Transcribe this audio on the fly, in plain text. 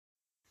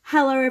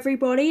Hello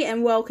everybody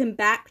and welcome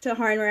back to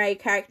Home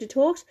Character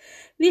Talks.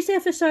 This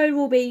episode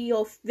will be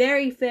your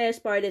very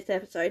first bonus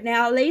episode.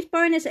 Now these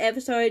bonus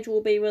episodes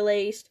will be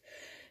released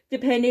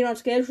depending on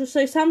schedule.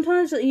 So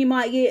sometimes you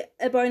might get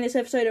a bonus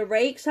episode a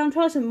week,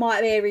 sometimes it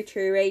might be every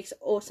 2 weeks,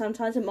 or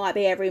sometimes it might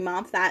be every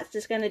month. That's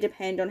just going to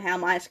depend on how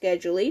my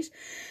schedule is.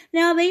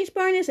 Now these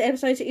bonus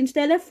episodes,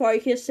 instead of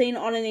focusing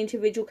on an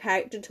individual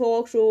character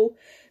talks, will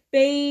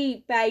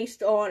be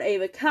based on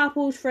either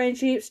couples,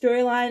 friendships,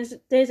 storylines.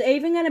 There's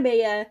even going to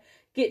be a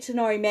Get to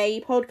Know Me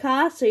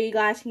podcast, so you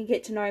guys can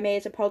get to know me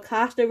as a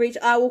podcaster, which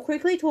I will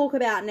quickly talk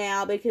about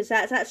now because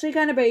that's actually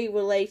going to be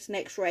released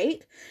next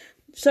week.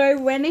 So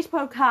when this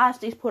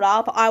podcast is put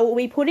up, I will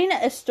be putting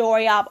a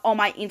story up on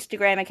my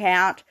Instagram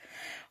account,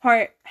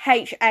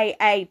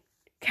 HAA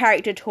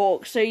Character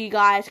Talk, so you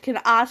guys can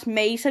ask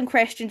me some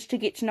questions to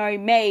get to know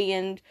me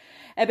and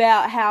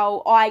about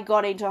how I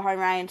got into home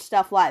and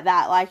stuff like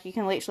that. Like, you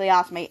can literally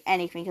ask me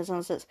anything as long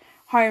as it's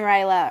home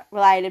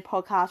related,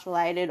 podcast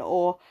related,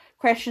 or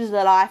questions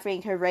that I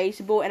think are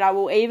reasonable. And I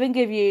will even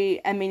give you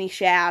a mini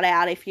shout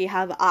out if you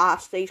have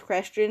asked these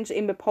questions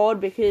in the pod,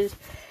 because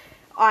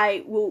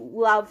I will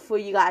love for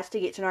you guys to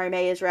get to know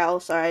me as well.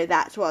 So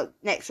that's what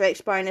next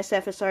week's bonus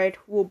episode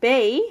will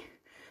be.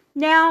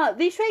 Now,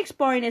 this week's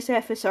bonus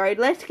episode,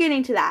 let's get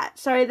into that.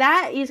 So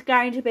that is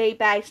going to be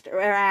based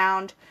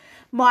around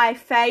my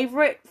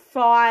favourite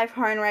 5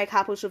 Honore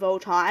couples of all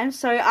time.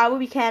 So I will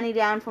be counting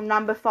down from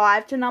number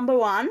 5 to number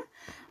 1.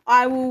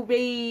 I will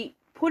be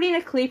putting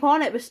a clip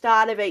on at the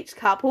start of each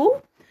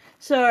couple.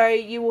 So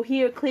you will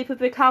hear a clip of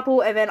the couple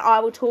and then I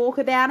will talk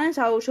about it.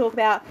 So I will talk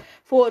about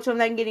thoughts on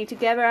them getting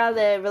together,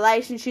 the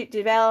relationship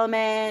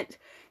development,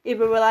 if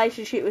a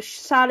relationship was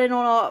sudden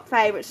or not,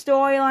 favourite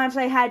storylines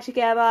they had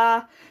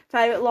together,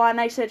 favourite line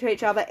they said to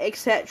each other,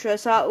 etc.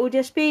 So it will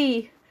just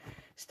be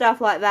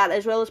stuff like that,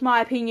 as well as my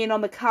opinion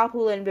on the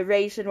couple and the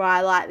reason why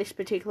I like this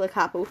particular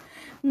couple.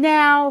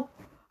 Now,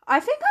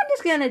 I think I'm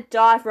just going to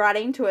dive right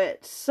into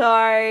it.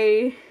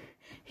 So,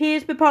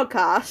 here's the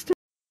podcast.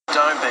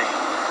 Don't be.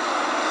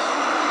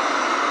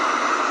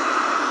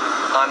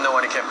 I'm the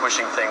one who kept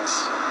pushing things.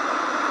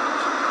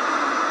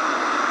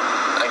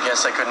 I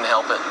guess I couldn't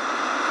help it.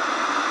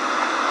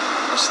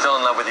 I'm still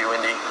in love with you,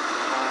 Indy.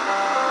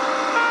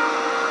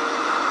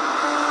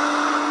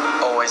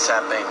 Always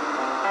have been.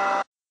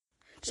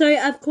 So,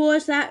 of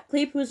course, that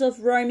clip was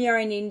of Romeo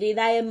and Indy.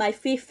 They are my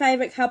 5th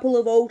favourite couple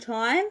of all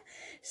time.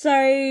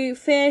 So,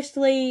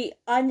 firstly,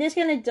 I'm just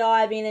going to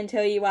dive in and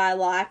tell you why I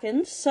like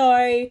them.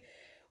 So,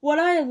 what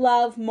I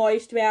love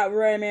most about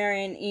Romeo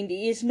and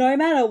Indy is no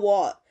matter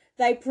what,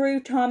 they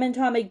prove time and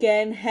time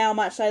again how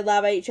much they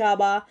love each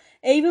other.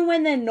 Even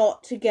when they're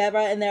not together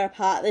and they're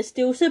apart, they're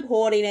still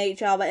supporting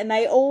each other, and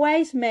they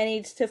always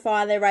manage to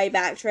find their way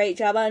back to each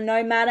other.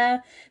 No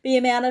matter the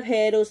amount of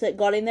hurdles that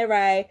got in their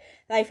way,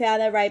 they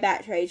found their way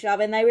back to each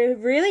other, and they were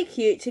really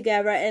cute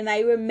together, and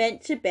they were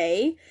meant to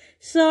be.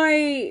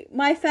 So,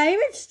 my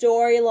favourite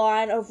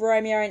storyline of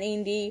Romeo and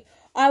Indy,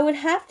 I would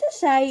have to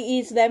say,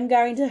 is them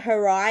going to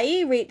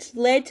Hawaii, which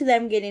led to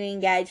them getting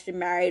engaged and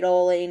married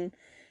all in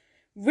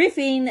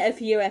within a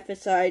few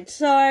episodes.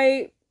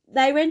 So,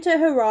 they went to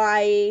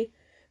Hawaii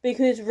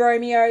because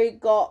Romeo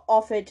got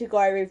offered to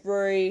go with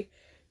Rue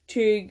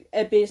to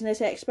a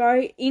business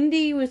expo.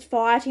 Indy was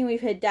fighting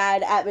with her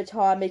dad at the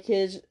time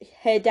because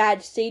her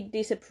dad, Sid,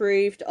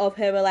 disapproved of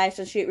her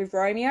relationship with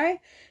Romeo.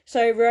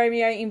 So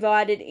Romeo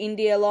invited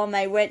Indy along.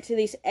 They went to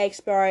this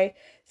expo.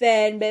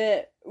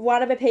 Then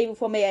one of the people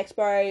from the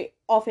expo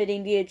offered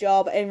Indy a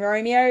job, and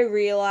Romeo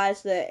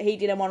realised that he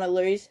didn't want to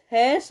lose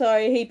her, so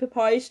he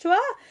proposed to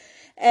her.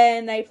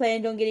 And they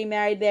planned on getting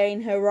married there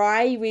in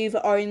Hawaii with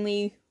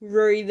only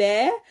Rue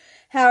there.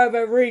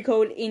 However, Rue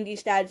called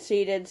Indy's dad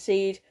Sid, and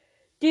Sid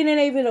didn't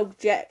even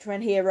object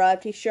when he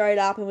arrived. He showed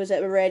up and was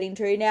at the wedding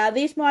too. Now,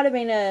 this might have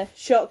been a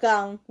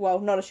shotgun, well,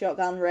 not a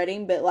shotgun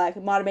wedding, but like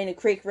it might have been a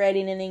quick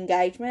wedding and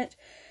engagement.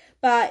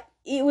 But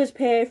it was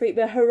perfect.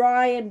 The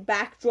Hawaiian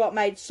backdrop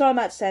made so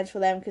much sense for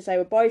them because they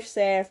were both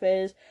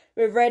surfers.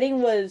 The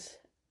wedding was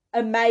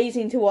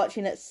amazing to watch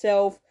in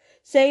itself.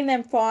 Seeing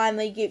them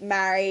finally get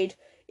married,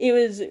 it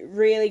was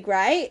really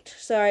great.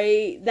 So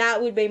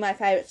that would be my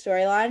favourite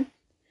storyline.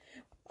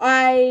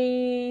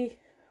 I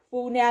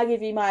will now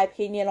give you my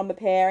opinion on the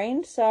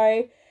pairing.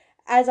 So,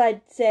 as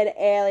I said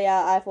earlier,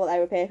 I thought they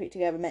were perfect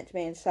together, meant to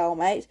be in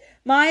soulmates.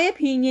 My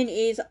opinion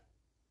is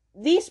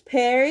this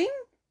pairing,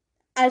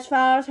 as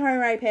far as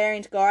home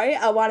pairings go,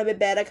 are one of the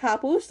better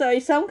couples. So,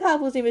 some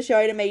couples in the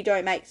show to me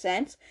don't make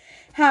sense.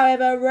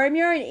 However,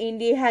 Romeo and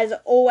Indy has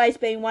always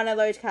been one of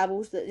those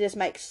couples that just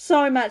makes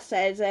so much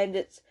sense, and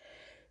it's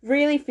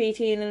really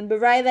fitting, and the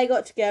way they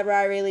got together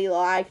I really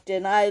liked,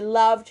 and I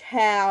loved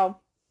how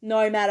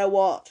no matter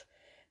what,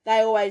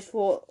 they always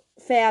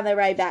found their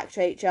way back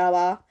to each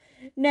other.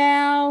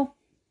 Now,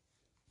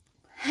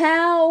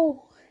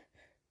 how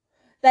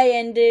they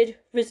ended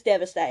was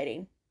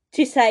devastating,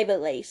 to say the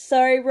least.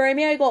 So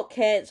Romeo got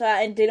cancer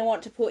and didn't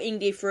want to put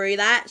Indy through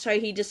that, so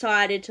he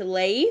decided to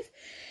leave.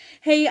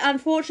 He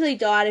unfortunately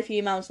died a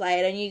few months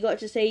later, and you got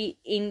to see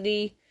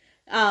Indy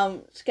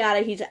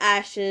scatter his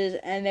ashes,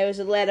 and there was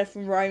a letter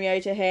from Romeo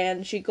to her,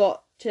 and she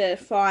got to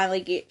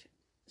finally get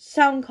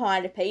some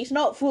kind of peace.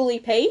 Not fully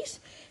peace,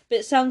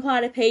 but some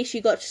kind of peace.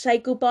 She got to say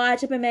goodbye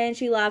to the man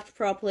she loved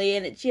properly,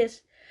 and it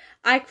just...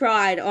 I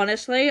cried,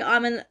 honestly.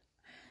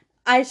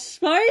 I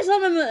suppose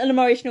I'm an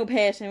emotional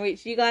person,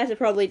 which you guys are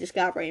probably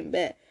discovering,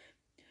 but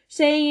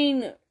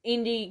seeing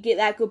Indy get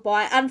that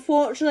goodbye,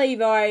 unfortunately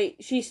though,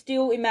 she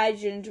still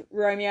imagined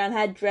Romeo and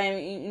had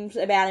dreams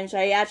about him, so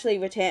he actually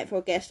returned for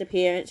a guest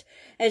appearance,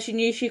 and she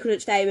knew she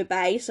couldn't stay with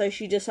Bay, so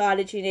she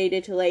decided she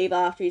needed to leave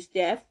after his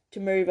death to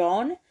move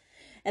on,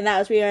 and that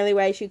was the only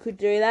way she could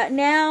do that.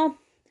 Now,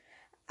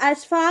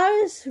 as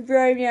far as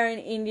Romeo and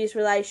Indy's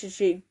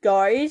relationship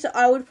goes,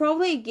 I would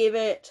probably give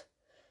it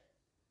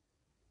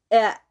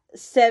a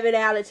 7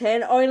 out of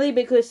 10, only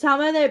because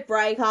some of their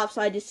breakups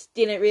I just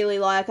didn't really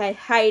like. I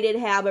hated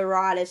how the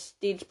writers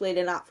did split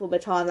it up for the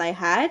time they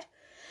had.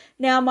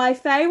 Now, my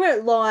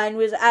favourite line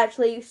was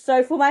actually...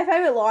 So, for my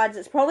favourite lines,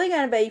 it's probably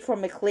going to be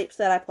from the clips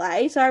that I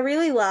play. So, I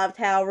really loved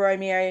how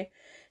Romeo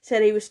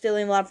said he was still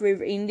in love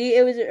with Indy.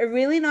 It was a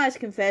really nice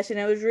confession.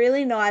 It was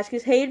really nice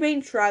because he'd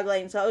been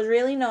struggling, so it was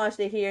really nice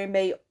to hear him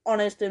be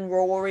honest and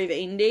raw with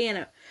Indy,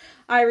 and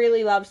I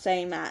really loved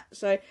seeing that.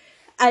 So,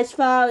 as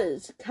far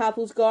as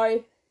couples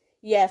go,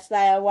 yes,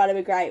 they are one of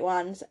the great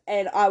ones,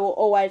 and I will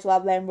always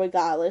love them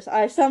regardless.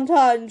 I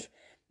sometimes,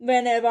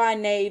 whenever I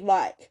need,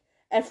 like,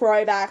 a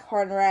throwback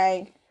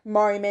Honore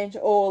moment,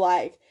 or,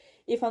 like,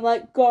 if I'm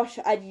like, gosh,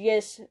 I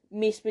just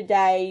miss the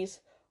days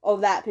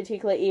of that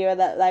particular era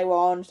that they were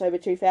on, so the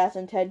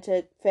 2010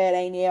 to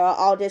 13 era,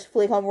 I'll just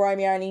flick on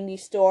Romeo and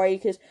Indy's story,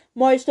 because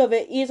most of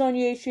it is on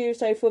YouTube,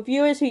 so for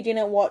viewers who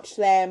didn't watch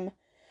them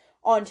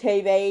on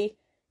TV,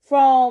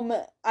 from,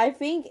 I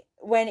think,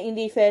 when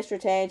Indy first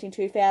returned in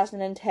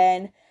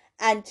 2010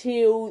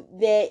 until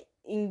their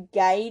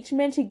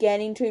engagement again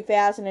in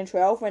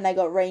 2012, when they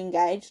got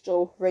re-engaged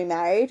or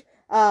remarried,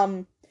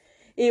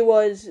 it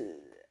was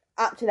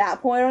up to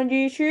that point on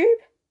YouTube.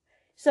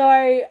 So,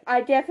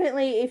 I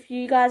definitely, if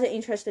you guys are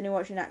interested in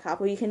watching that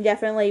couple, you can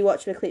definitely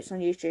watch the clips on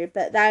YouTube.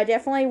 But they're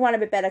definitely one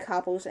of the better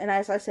couples, and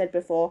as I said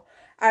before,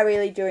 I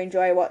really do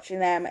enjoy watching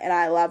them, and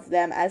I love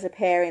them as a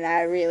pair, and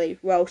they're really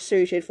well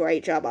suited for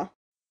each other.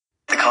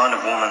 The kind of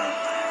woman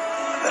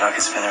that I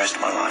could spend the rest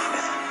of my life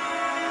with.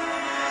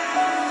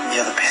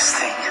 You're the best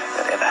thing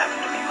that ever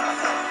happened to me,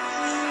 Martha.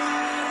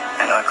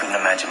 And I couldn't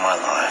imagine my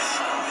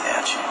life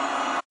without you.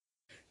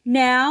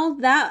 Now,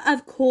 that,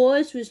 of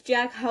course, was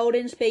Jack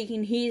Holden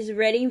speaking his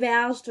wedding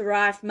vows to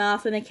wife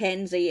Martha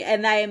McKenzie,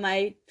 and they are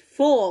my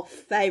 4th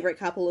favourite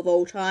couple of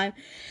all time.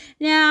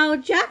 Now,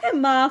 Jack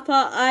and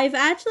Martha, I've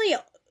actually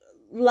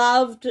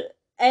loved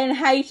and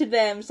hated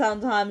them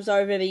sometimes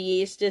over the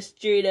years, just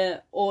due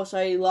to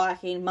also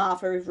liking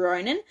Martha with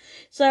Ronan.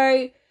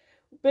 So,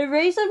 the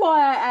reason why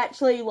I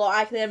actually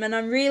like them, and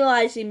I'm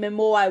realising the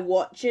more I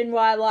watch and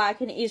why I like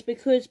them, is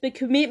because the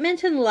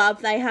commitment and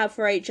love they have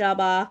for each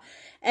other,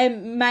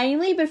 and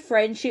mainly the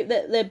friendship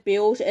that they've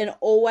built and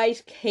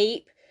always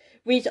keep,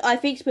 which I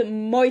think is the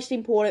most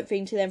important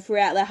thing to them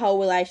throughout their whole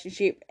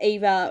relationship,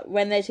 either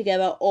when they're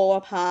together or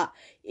apart,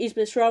 is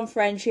the strong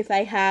friendship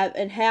they have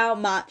and how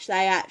much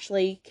they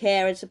actually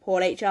care and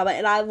support each other.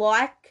 And I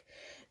like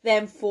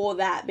them for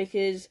that,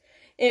 because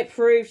it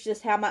proves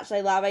just how much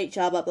they love each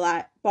other,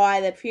 like, by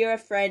the pure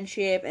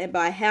friendship and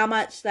by how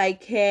much they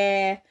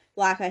care,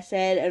 like I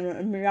said, and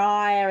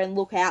admire and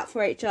look out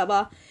for each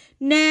other.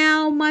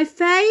 Now, my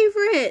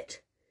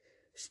favourite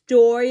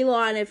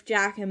storyline of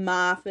Jack and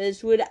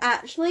Martha's would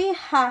actually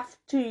have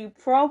to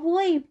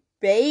probably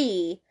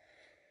be...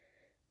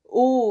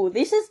 Ooh,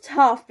 this is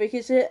tough,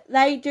 because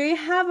they do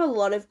have a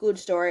lot of good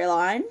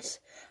storylines,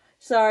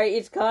 so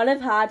it's kind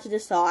of hard to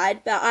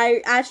decide, but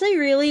I actually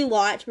really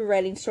liked the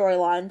Redding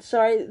storyline.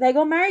 So, they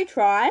got married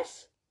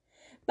twice,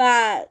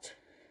 but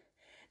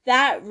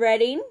that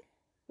Redding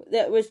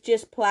that was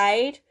just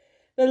played,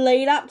 the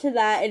lead up to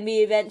that and the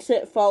events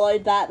that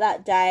followed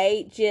that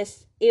day,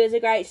 it was a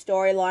great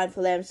storyline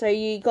for them. So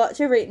you got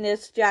to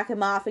witness Jack and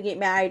Martha get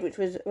married, which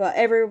was what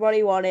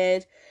everybody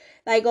wanted.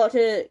 They got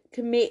to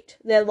commit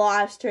their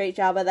lives to each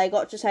other. They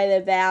got to say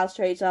their vows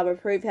to each other,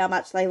 prove how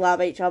much they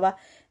love each other.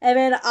 And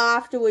then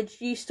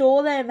afterwards, you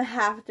saw them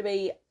have to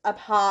be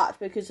apart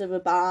because of a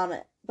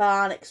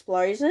barn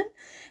explosion.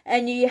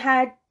 And you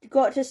had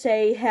got to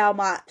see how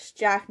much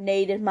Jack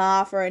needed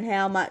Martha and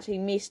how much he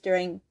missed her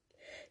and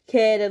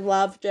cared and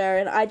loved her.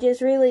 And I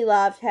just really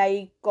loved how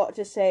you got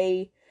to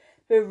see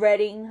the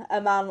Redding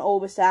among all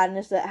the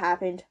sadness that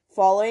happened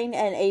following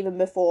and even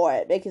before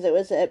it, because it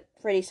was a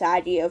pretty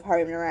sad year of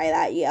home and away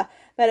that year.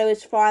 But it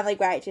was finally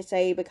great to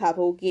see the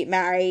couple get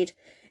married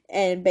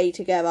and be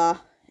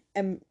together,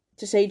 and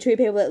to see two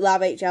people that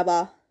love each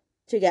other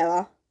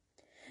together.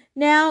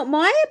 Now,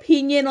 my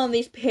opinion on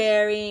this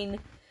pairing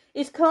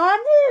is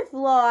kind of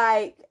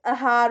like a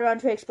hard one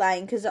to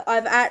explain, because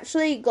I've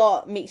actually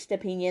got mixed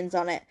opinions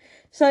on it.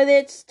 So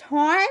there's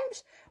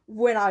times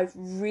when I've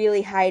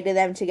really hated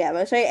them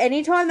together. So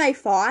anytime they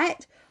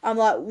fight, I'm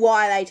like,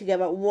 why are they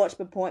together? What's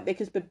the point?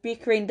 Because the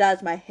bickering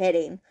does my head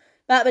in.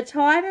 But the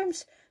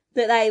times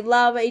that they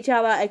love each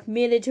other, are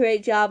committed to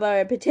each other,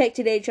 and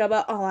protected each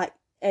other.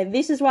 And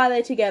this is why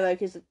they're together,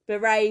 because the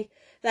Ray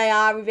they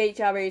are with each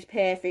other is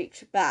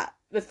perfect, but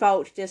the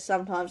faults just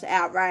sometimes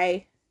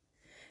outweigh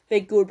the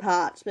good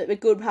parts. But the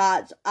good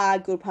parts are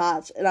good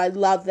parts, and I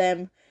love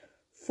them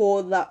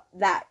for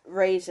that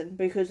reason,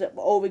 because of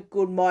all the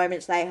good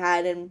moments they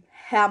had and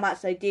how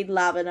much they did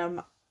love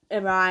and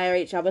admire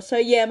each other. So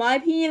yeah, my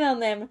opinion on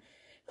them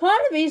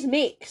kind of is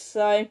mixed.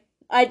 So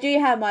I do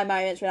have my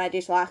moments when I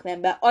dislike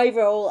them, but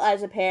overall,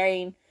 as a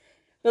pairing,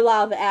 the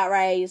love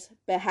outweighs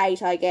the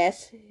hate, I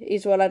guess,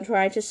 is what I'm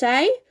trying to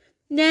say.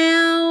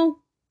 Now,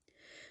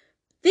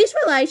 this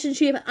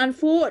relationship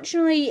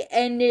unfortunately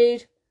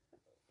ended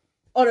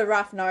on a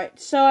rough note.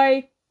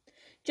 So,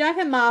 Jack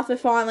and Martha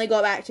finally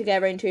got back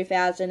together in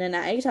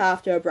 2008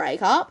 after a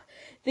breakup.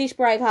 This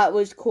breakup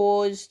was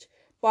caused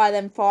by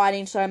them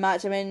fighting so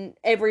much. I mean,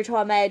 every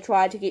time they had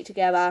tried to get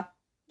together,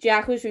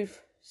 Jack was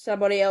with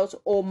somebody else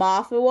or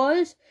Martha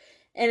was.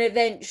 And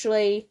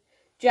eventually,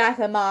 Jack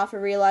and Martha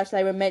realised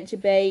they were meant to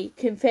be,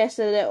 confessed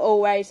that it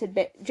always had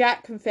been...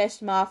 Jack confessed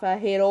to Martha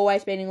he had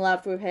always been in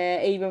love with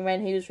her, even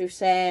when he was with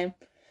Sam.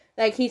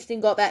 They kissed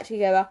and got back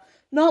together.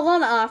 Not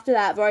long after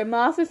that, though,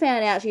 Martha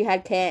found out she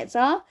had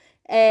cancer,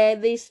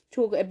 and this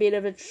took a bit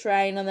of a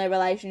strain on their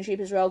relationship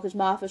as well, because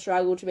Martha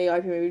struggled to be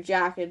open with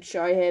Jack and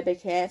show her the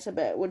cancer,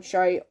 but would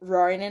show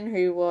Ronan,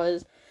 who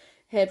was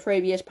her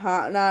previous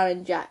partner,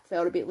 and Jack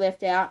felt a bit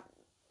left out.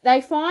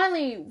 They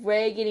finally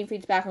were getting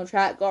things back on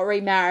track, got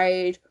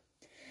remarried,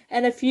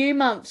 and a few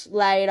months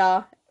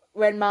later,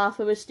 when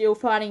Martha was still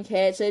fighting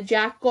cancer,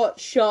 Jack got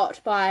shot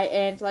by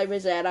Angelo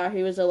Rosetta,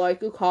 who was a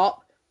local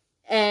cop,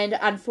 and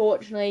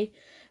unfortunately,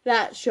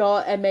 that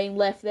shot and being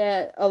left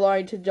there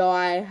alone to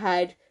die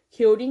had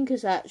killed him,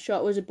 because that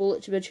shot was a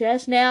bullet to the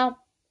chest. Now,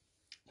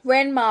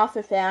 when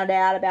Martha found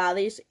out about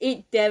this,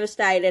 it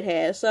devastated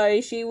her.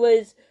 So she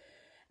was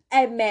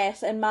a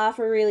mess, and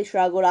Martha really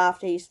struggled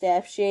after his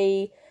death.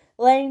 She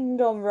leaned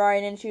on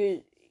Ronan.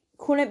 She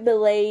couldn't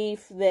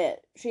believe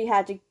that she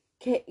had to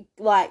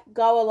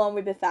go along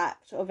with the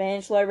fact of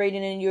Angelo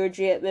reading an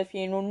eulogy at the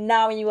funeral,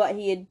 knowing what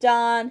he had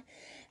done,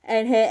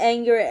 and her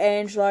anger at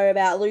Angelo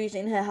about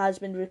losing her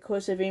husband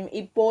because of him,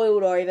 it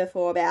boiled over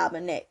for about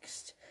the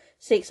next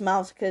 6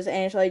 months, because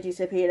Angelo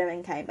disappeared and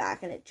then came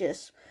back, and it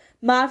just...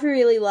 Martha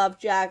really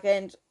loved Jack,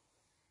 and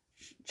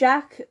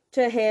Jack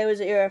to her was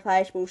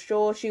irreplaceable.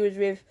 Sure, she was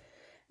with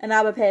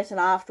another person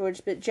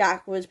afterwards, but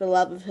Jack was the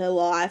love of her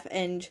life,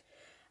 and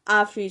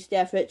after his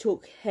death, it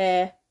took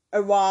her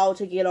a while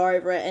to get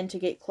over it and to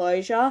get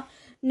closure.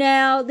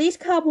 Now, this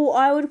couple,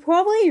 I would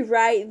probably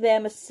rate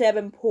them a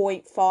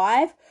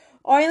 7.5,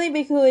 only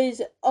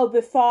because of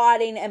the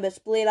fighting and the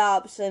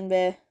split-ups and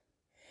the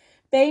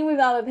being with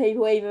other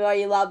people, even though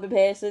you love the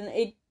person.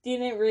 It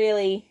didn't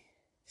really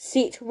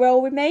sit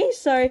well with me,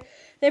 so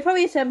they're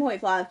probably a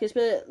 7.5, because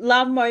the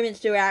love moments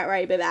do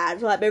outweigh the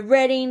bad. Like, the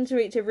weddings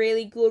are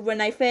really good when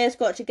they first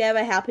got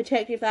together, how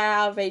protective they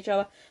are of each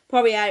other,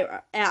 probably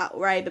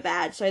outweigh the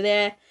bad. So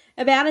they're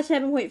about a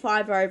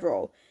 7.5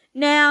 overall.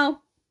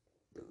 Now,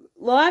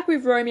 like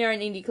with Romeo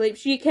and Indy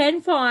clips, you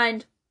can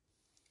find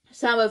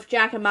some of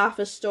Jack and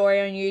Martha's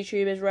story on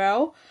YouTube as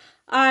well.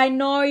 I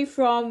know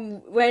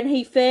from when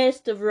he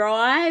first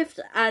arrived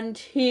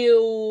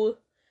until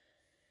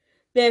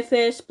their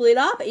first split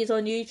up is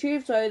on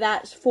YouTube, so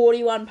that's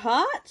 41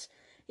 parts.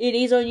 It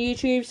is on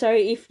YouTube, so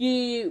if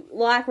you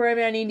like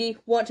Romeo and Indy,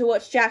 want to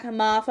watch Jack and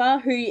Martha,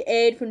 who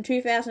aired from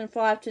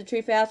 2005 to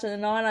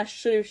 2009, I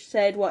should have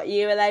said what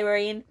year they were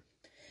in,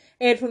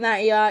 aired from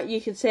that year, you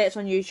can see it's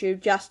on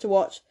YouTube just to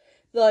watch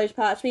those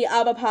parts. The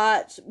other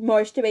parts,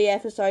 most of the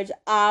episodes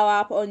are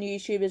up on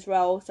YouTube as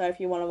well, so if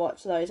you want to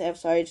watch those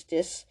episodes,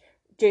 just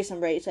do some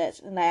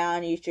research, and they are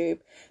on YouTube.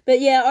 But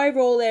yeah,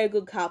 overall, they're a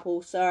good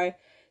couple, so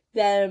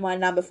they're my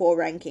number 4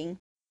 ranking.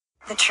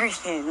 The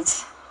truth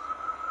is,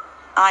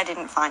 I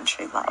didn't find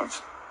true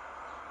love.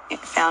 It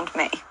found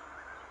me.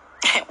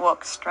 It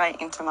walked straight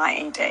into my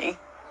ED.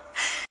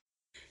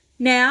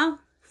 Now,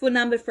 for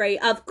number 3,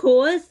 of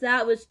course,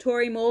 that was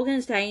Tori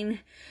Morgan saying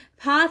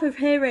part of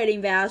her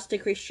wedding vows to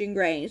Christian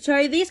Green.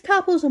 So this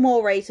couple's a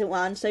more recent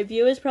one, so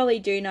viewers probably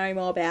do know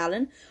more about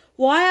it.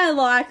 Why I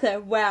like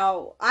that,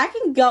 well, I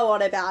can go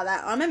on about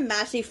that. I'm a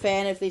massive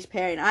fan of this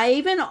pairing. I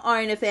even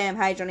own a fan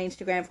page on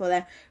Instagram for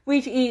them,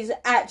 which is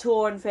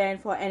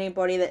 @TornFan for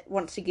anybody that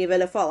wants to give it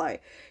a follow.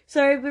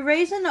 So the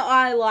reason that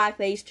I like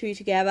these two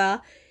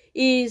together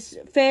is,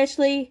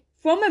 firstly,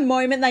 from the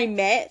moment they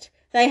met,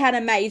 they had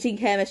amazing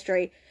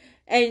chemistry.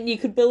 And you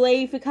could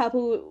believe the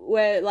couple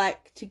were,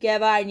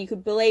 together, and you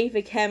could believe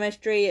the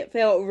chemistry. It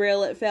felt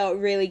real, it felt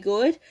really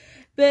good.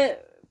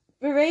 But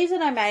the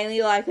reason I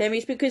mainly like them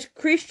is because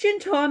Christian,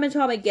 time and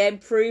time again,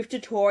 proved to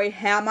Tori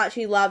how much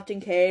he loved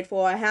and cared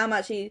for her, how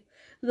much he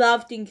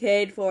loved and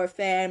cared for her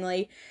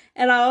family.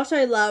 And I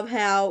also love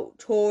how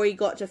Tori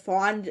got to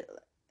find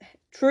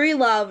true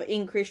love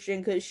in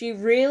Christian, because she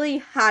really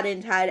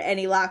hadn't had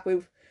any luck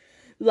with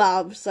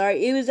love. So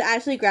it was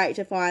actually great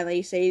to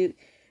finally see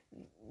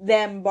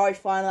them both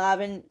find love,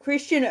 and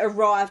Christian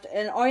arrived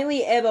and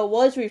only ever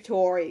was with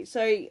Tori.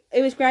 So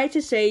it was great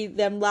to see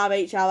them love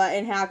each other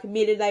and how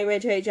committed they were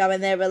to each other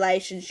in their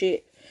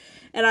relationship.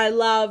 And I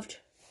loved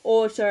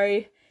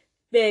also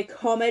their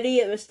comedy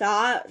at the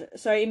start.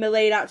 So in the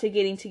lead up to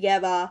getting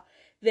together,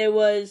 there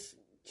was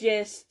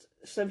just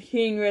some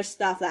humorous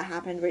stuff that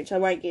happened, which I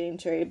won't get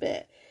into,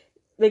 but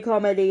the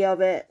comedy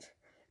of it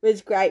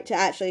was great to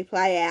actually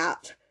play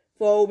out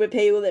for all the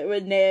people that were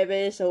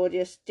nervous or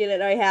just didn't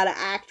know how to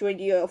act when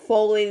you're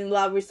falling in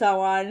love with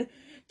someone.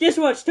 Just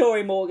watch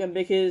Tori Morgan,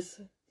 because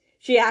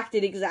she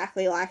acted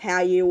exactly like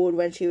how you would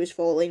when she was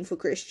falling for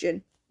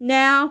Christian.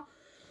 Now,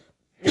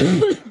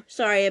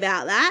 sorry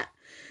about that.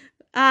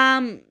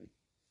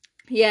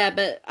 Yeah,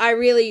 but I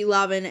really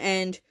love it,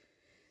 and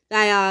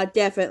they are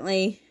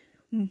definitely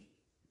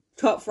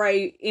top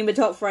three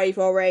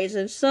for a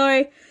reason.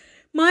 So,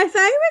 my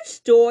favourite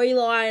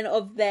storyline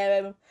of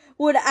them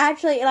would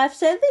actually, and I've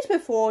said this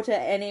before to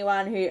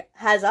anyone who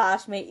has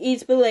asked me,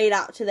 is the lead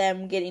up to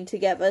them getting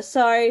together.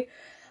 So,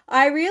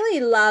 I really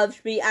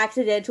loved the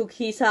accidental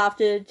kiss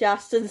after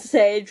Justin's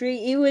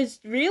surgery. It was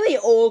really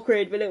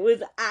awkward, but it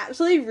was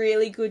actually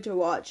really good to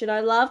watch. And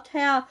I loved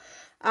how,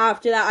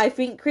 after that, I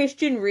think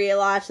Christian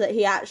realised that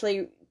he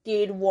actually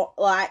did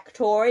like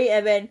Tori,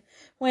 and then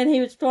when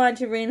he was trying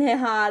to win her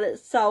heart at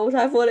Salt,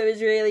 I thought it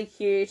was really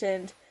cute.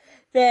 And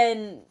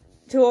then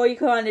Tori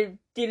kind of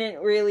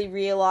didn't really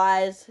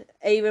realise,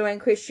 even when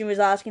Christian was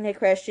asking her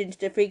questions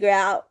to figure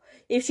out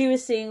if she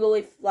was single,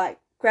 if, like,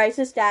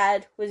 Grace's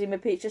dad was in the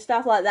picture,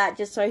 stuff like that,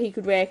 just so he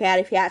could work out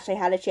if he actually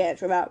had a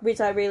chance with her, which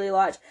I really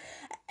liked.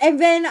 And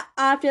then,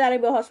 after that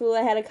in the hospital,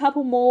 they had a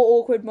couple more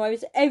awkward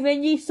moments, and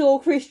then you saw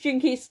Christian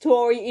kiss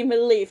Tori in the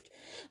lift.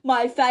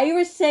 My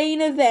favourite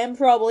scene of them,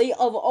 probably,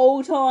 of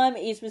all time,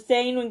 is the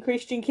scene when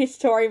Christian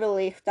kissed Tori in the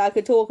lift. I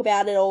could talk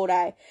about it all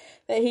day.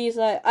 But he's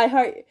like, I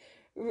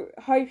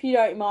hope you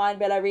don't mind,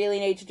 but I really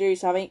need to do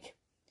something.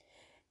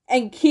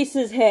 And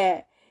kisses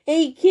her.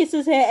 He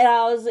kisses her, and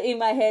I was in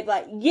my head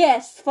like,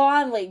 yes,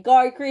 finally,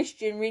 go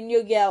Christian, win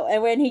your girl.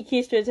 And when he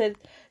kissed her and said,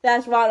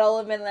 that's right, all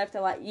of them left,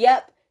 I'm like,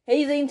 yep,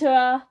 he's into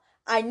her.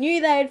 I knew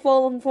they had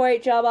fallen for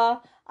each other.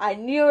 I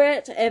knew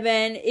it, and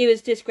then it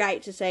was just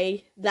great to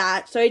see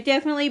that. So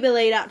definitely the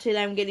lead up to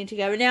them getting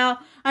together. Now,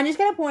 I'm just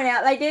going to point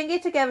out, they didn't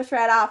get together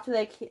straight after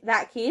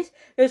that kiss.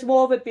 It was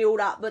more of a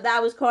build-up, but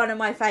that was kind of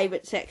my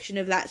favourite section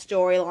of that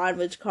storyline,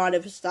 was kind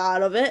of the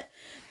start of it.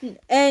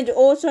 And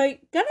also,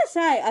 gonna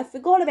say, I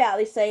forgot about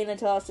this scene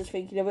until I was just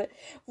thinking of it.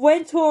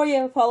 When Tori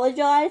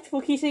apologised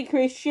for kissing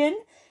Christian,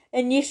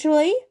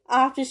 initially,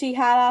 after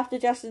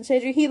Justin's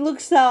surgery, he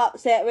looked so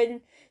upset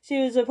when she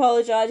was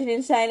apologising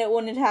and saying it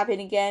wouldn't happen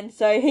again.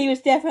 So he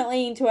was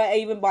definitely into it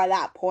even by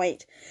that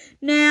point.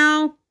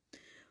 Now,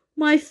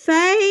 my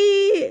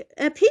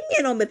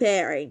opinion on the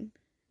pairing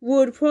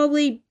would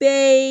probably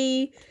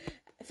be,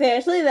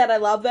 firstly, that I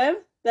love them,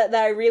 that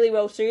they're really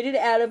well suited.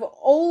 Out of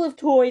all of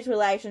Tori's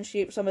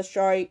relationships on the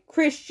show,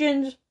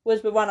 Christian's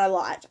was the one I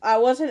liked. I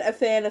wasn't a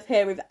fan of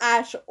her with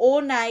Ash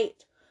or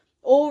Nate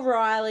or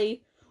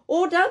Riley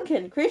or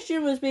Duncan.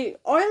 Christian was the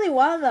only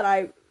one that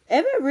I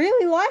ever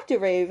really liked her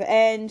with,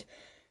 and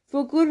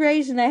for good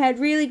reason. They had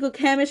really good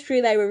chemistry.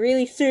 They were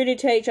really suited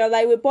to each other.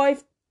 They were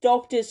both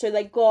doctors, so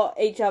they got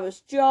each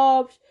other's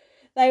jobs.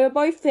 They were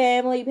both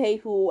family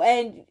people,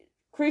 and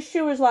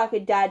Christian was like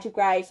a dad to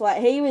Grace.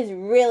 Like, he was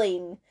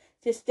willing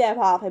to step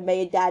up and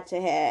be a dad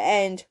to her,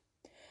 and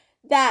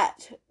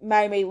that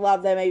made me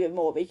love them even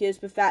more, because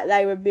the fact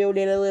they were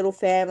building a little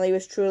family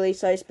was truly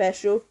so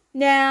special.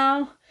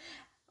 Now,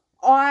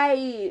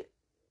 I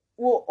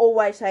will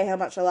always say how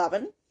much I love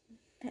them,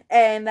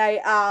 and they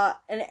are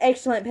an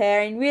excellent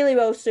pairing, really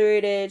well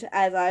suited,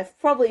 as I've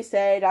probably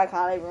said. I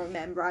can't even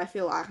remember. I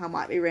feel like I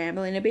might be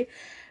rambling a bit.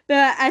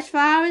 But as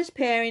far as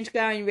pairings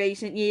go in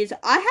recent years,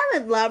 I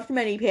haven't loved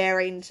many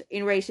pairings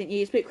in recent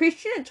years, but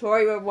Christian and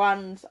Tori were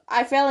ones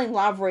I fell in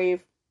love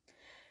with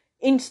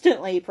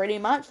instantly, pretty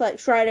much. Like,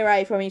 straight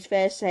away from his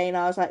first scene,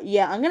 I was like,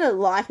 yeah, I'm going to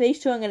like these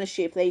two, I'm going to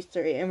ship these two.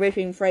 And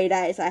within 3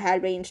 days, I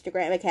had my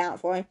Instagram account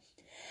for him.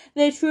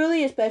 They're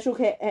truly a special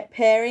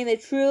pairing. They're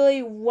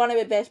truly one of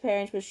the best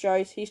pairings in the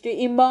show's history.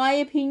 In my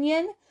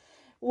opinion,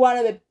 one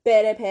of the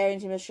better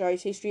pairings in the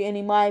show's history. And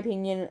in my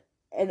opinion,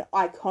 an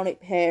iconic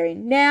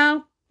pairing.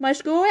 Now, my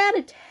score out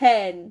of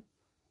 10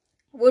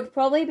 would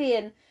probably be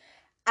an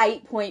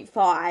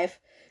 8.5.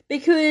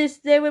 Because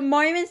there were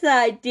moments that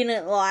I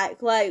didn't like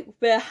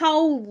the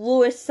whole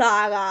Lewis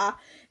saga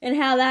and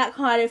how that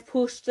kind of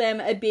pushed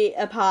them a bit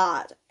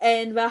apart.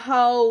 And the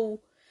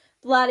whole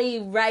bloody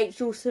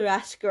Rachel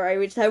Sarasco,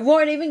 which I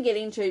won't even get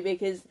into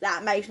because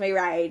that makes me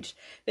rage.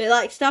 But,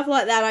 like, stuff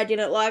like that I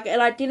didn't like.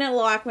 And I didn't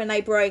like when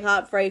they broke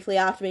up briefly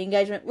after the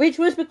engagement, which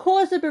was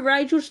because of the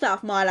Rachel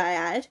stuff, might I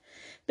add.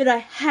 But I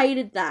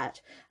hated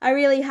that. I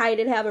really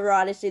hated how the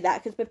writers did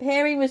that, because the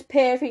pairing was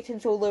perfect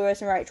until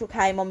Lewis and Rachel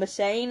came on the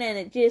scene, and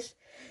it just,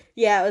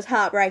 yeah, it was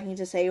heartbreaking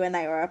to see when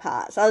they were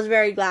apart. So I was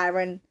very glad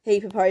when he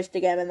proposed to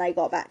them and they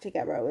got back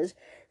together. It was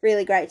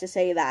really great to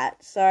see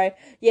that. So,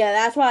 yeah,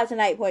 that's why it's an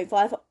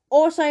 8.5.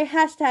 Also,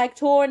 hashtag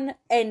torn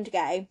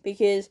endgame,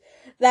 because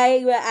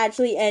they were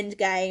actually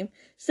endgame.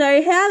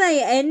 So, how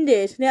they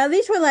ended. Now,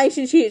 this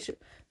relationship's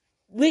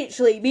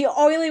literally the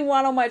only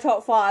one on my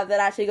top 5 that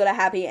actually got a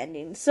happy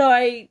ending.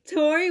 So,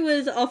 Tori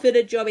was offered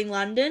a job in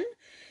London,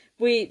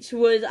 which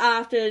was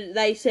after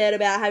they said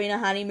about having a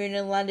honeymoon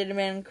in London, and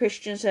then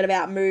Christian said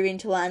about moving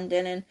to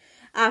London, and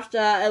after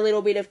a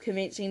little bit of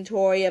convincing,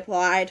 Tori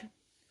applied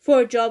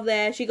for a job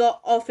there. She got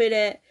offered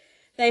it.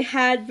 They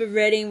had the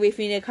wedding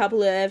within a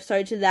couple of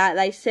episodes of that.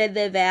 They said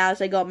their vows,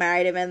 they got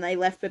married, and then they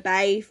left the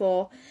Bay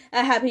for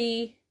a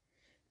happy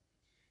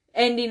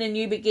ending, a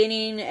new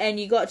beginning, and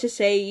you got to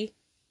see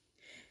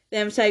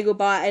them say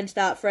goodbye and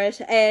start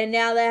fresh, and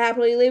now they're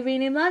happily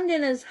living in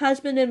London as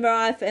husband and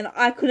wife, and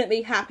I couldn't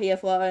be happier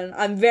for them.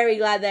 I'm very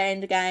glad they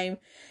ended the game,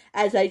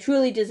 as they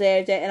truly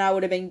deserved it, and I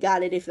would have been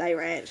gutted if they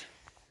weren't.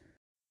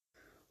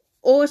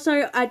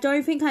 Also, I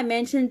don't think I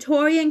mentioned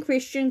Tori and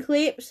Christian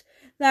clips.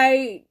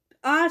 They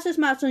aren't as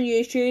much on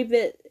YouTube,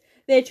 but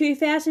their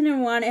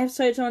 2001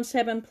 episodes on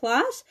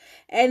 7+,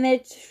 and their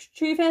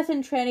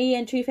 2020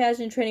 and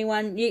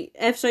 2021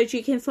 episodes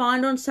you can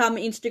find on some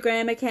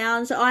Instagram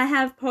accounts. I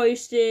have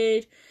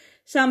posted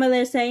some of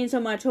their scenes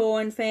on my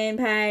Torn fan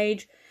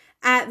page.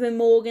 At the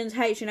Morgans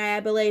H&A, I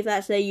believe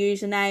that's their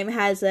username,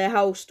 has their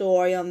whole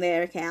story on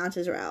their account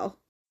as well.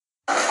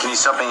 Can you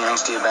stop being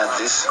angsty about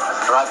this?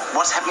 Right,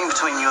 what's happening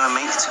between you and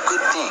me? It's a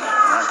good thing.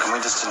 Right? Can we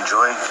just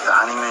enjoy the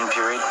honeymoon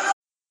period?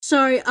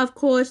 So, of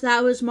course,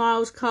 that was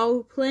Miles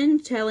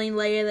Copeland telling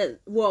Leah that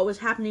what was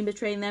happening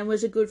between them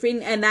was a good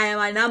thing, and they are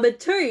my number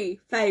 2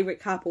 favourite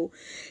couple.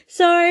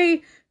 So,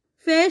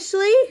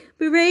 firstly,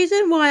 the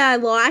reason why I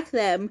like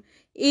them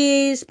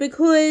is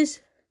because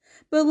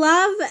the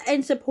love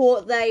and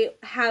support they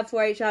have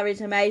for each other is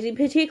amazing,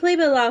 particularly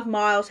the love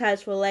Miles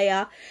has for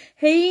Leah.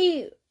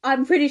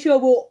 I'm pretty sure,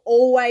 will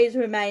always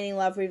remain in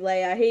love with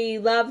Leah. He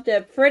loved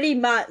her pretty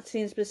much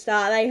since the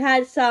start. They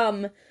had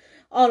some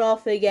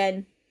on-off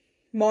again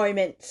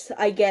moments,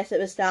 I guess, at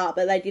the start,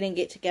 but they didn't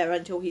get together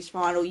until his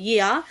final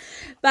year.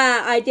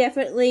 But I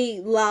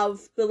definitely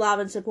love the love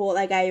and support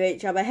they gave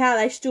each other, how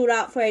they stood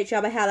up for each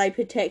other, how they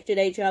protected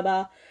each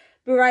other,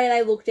 the way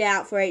they looked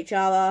out for each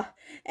other.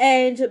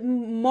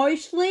 And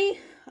mostly,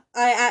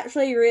 I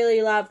actually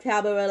really loved how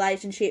the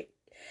relationship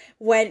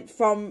went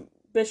from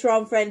the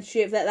strong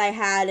friendship that they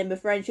had and the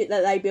friendship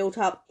that they built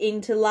up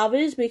into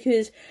lovers,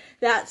 because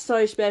that's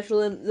so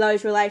special, and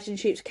those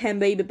relationships can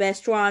be the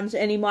best ones.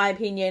 And in my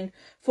opinion,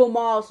 for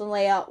Miles and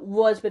Leah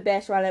was the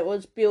best one. It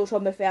was built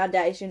on the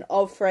foundation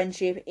of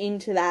friendship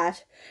into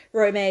that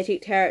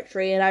romantic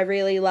territory, and I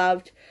really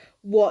loved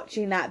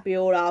watching that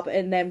build up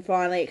and them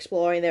finally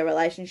exploring their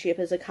relationship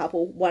as a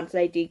couple once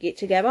they did get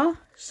together.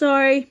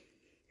 So,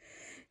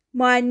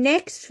 my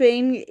next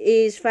thing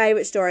is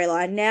favourite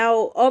storyline.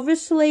 Now,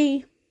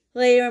 obviously,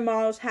 Leah and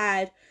Miles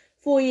had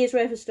 4 years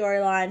worth of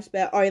storylines,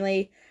 but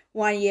only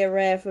 1 year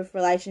worth of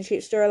relationship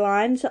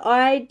storylines.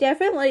 I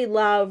definitely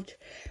loved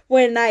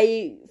when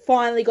they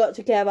finally got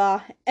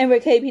together and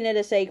were keeping it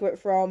a secret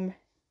from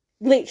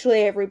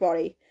literally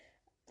everybody.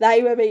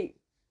 They were the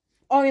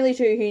only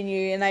two who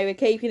knew, and they were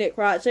keeping it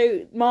quiet.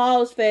 So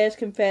Miles first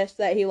confessed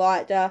that he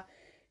liked her.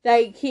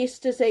 They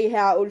kissed to see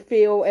how it would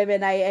feel, and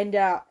then they ended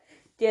up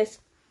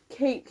just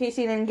keep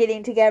kissing and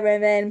getting together,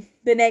 and then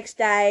the next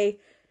day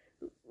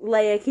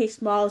Leah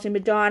kissed Miles in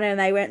Medina, and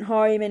they went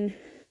home and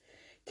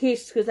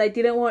kissed because they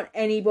didn't want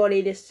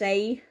anybody to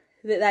see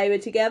that they were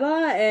together.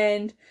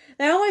 And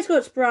they almost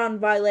got sprung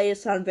by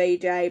Leah's son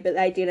VJ, but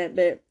they didn't.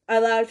 But I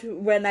loved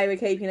when they were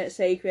keeping it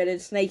secret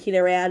and sneaking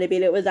around a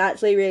bit. It was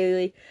actually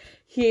really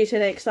cute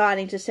and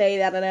exciting to see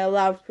that, and I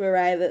loved the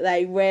way that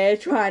they were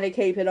trying to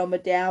keep it on the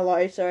down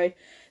low so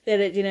that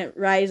it didn't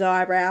raise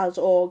eyebrows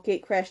or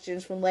get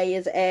questions from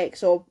Leah's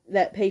ex, or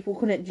that people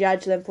couldn't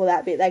judge them for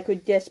that bit. They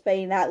could just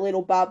be in that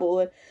little bubble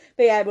and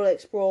be able to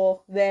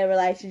explore their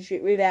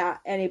relationship without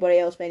anybody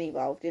else being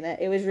involved in it.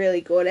 It was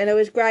really good, and it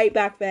was great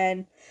back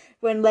then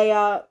when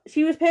Leah,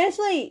 she was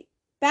personally,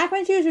 back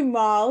when she was with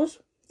Miles,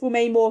 for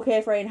me, more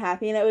carefree and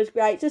happy, and it was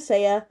great to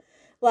see her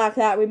like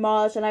that with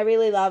Miles, and I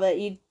really love it.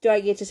 You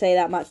don't get to see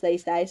that much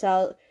these days, so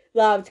I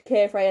loved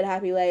carefree and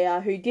happy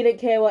Leah, who didn't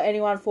care what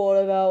anyone thought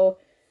of her, or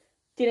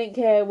didn't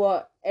care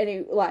what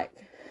anyone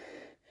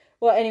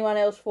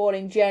else thought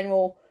in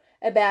general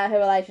about her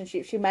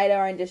relationship. She made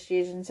her own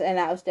decisions, and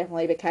that was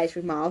definitely the case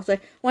with Miles. So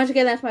once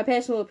again, that's my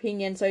personal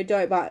opinion, so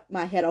don't bite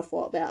my head off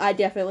for it, but I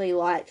definitely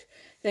liked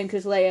them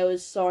because Leah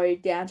was so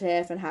down to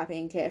earth and happy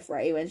and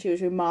carefree when she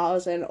was with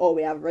Miles, and all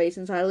the other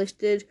reasons I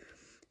listed.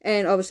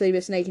 And obviously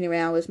the sneaking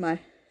around was my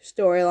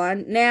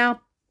storyline.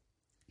 Now,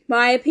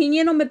 my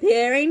opinion on the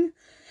pairing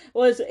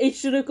was it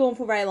should have gone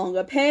for way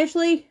longer.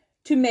 Personally,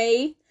 to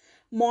me,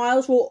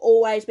 Miles will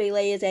always be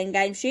Leah's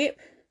endgame ship.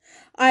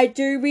 I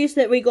do wish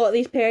that we got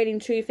this paired in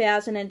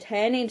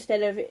 2010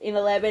 instead of in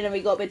 11, and we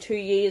got the 2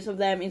 years of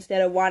them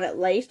instead of 1 at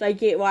least. I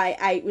get why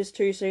 8 was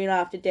too soon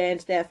after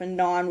Dan's death, and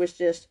 9 was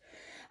just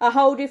a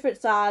whole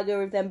different saga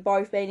of them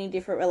both being in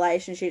different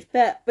relationships.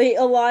 But the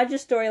Elijah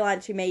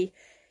storyline to me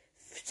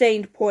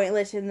seemed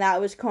pointless, and that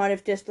was kind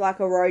of just like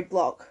a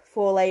roadblock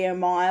for Leah and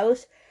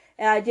Miles.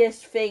 And I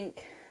just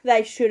think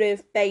they should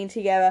have been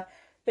together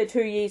for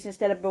 2 years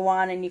instead of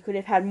 1, and you could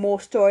have had more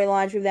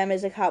storylines with them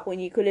as a couple,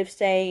 and you could have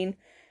seen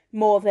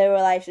more of their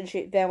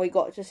relationship than we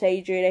got to see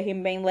due to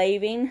him being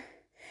leaving.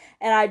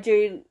 And I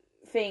do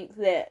think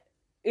that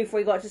if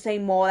we got to see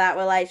more of that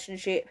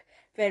relationship,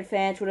 then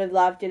fans would have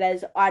loved it,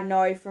 as I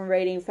know from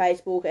reading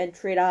Facebook and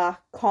Twitter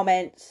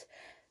comments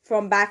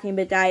from back in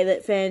the day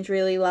that fans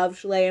really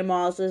loved Leah and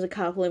Miles as a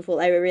couple and thought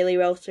they were really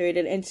well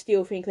suited, and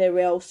still think they're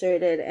well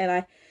suited. And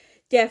I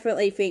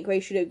definitely think we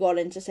should have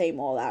gotten to see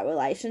more of that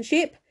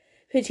relationship,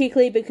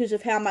 particularly because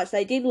of how much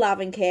they did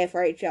love and care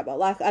for each other.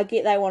 Like, I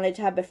get they wanted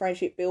to have the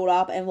friendship build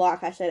up, and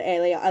like I said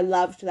earlier, I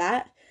loved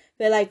that.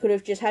 But they could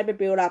have just had the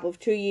build up of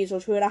 2 years or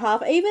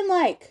 2.5, even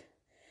like,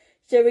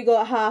 so we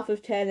got half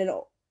of 10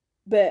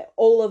 but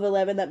all of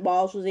 11 that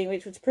Miles was in,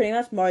 which was pretty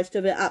much most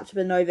of it up to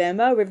the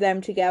November with them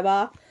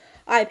together.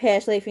 I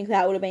personally think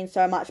that would have been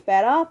so much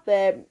better,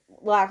 but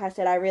like I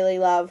said, I really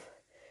love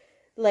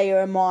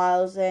Leah and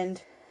Miles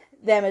and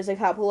them as a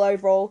couple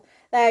overall.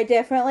 They are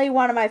definitely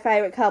one of my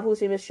favourite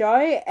couples in the show,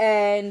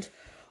 and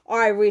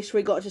I wish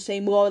we got to see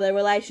more of their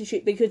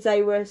relationship because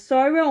they were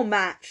so well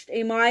matched.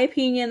 In my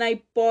opinion,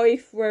 they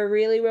both were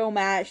really well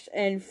matched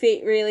and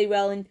fit really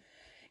well, and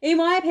in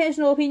my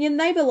personal opinion,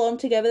 they belong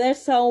together. They're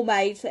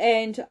soulmates,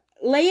 and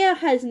Leah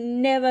has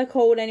never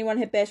called anyone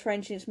her best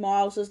friend since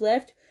Miles has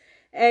left,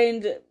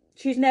 and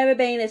she's never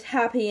been as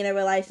happy in a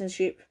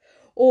relationship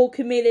or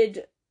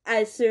committed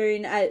as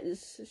soon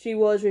as she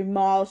was with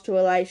Miles to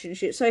a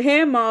relationship. So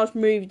her and Miles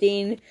moved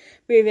in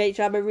with each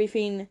other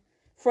within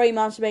 3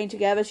 months of being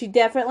together. She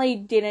definitely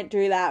didn't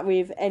do that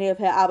with any of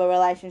her other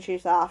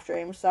relationships after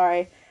him.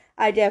 So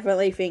I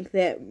definitely think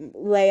that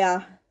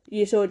Leah,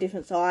 you saw a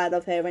different side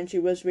of her when she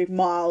was with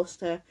Miles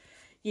to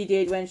you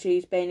did when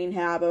she's been in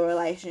her other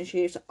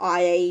relationships,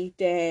 i.e.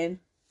 Dan,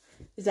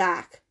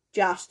 Zach,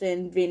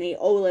 Justin, Vinny,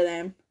 all of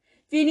them.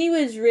 Vinny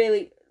was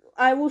really,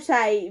 I will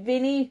say,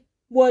 Vinny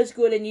was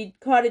good, and you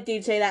kind of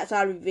did see that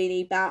side with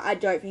Vinny, but I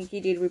don't think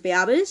you did with the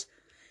others.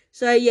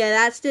 So yeah,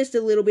 that's just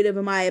a little bit of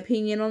my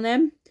opinion on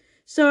them.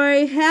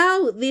 So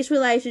how this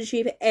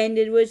relationship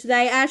ended was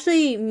they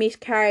actually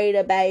miscarried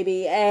a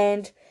baby,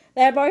 and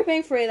they had both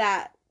been through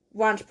that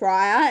once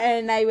prior,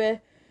 and they were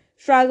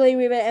struggling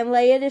with it, and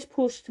Leah just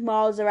pushed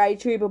Miles away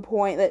to the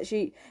point that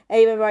she,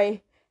 even though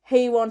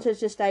he wanted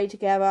to stay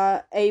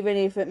together, even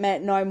if it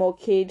meant no more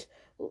kids,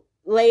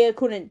 Leah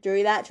couldn't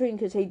do that to him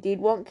because he did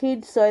want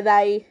kids, so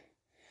they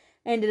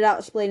ended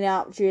up splitting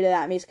up due to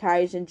that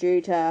miscarriage and due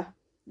to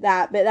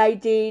that. But they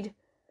did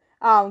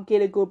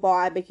get a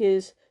goodbye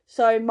because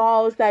so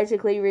Miles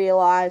basically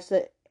realised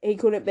that he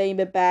couldn't be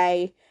with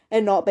Bay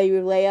and not be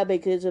with Leah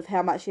because of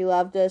how much he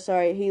loved her,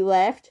 so he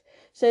left.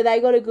 So they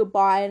got a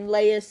goodbye, and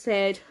Leah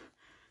said,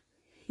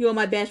 "You're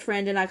my best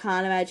friend and I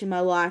can't imagine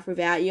my life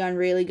without you. I'm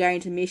really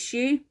going to miss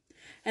you."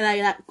 And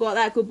they got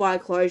that goodbye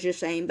closure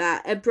scene,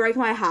 but it broke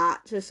my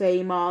heart to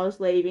see Miles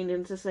leaving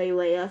and to see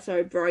Leah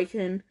so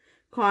broken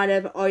kind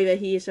of over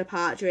his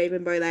departure,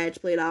 even though they had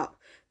split up.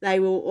 They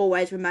will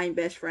always remain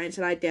best friends,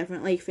 and I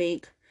definitely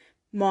think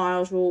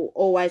Miles will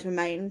always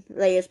remain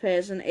Leah's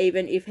person,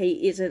 even if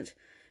he isn't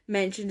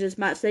mentioned as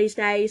much these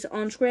days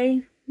on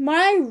screen.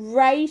 My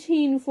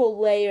rating for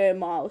Leah and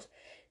Miles.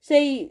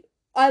 See,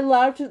 I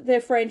loved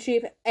their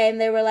friendship and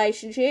their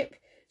relationship,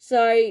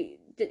 so,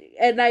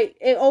 and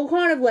it all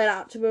kind of led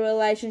up to the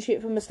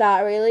relationship from the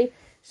start, really.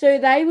 So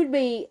they would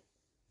be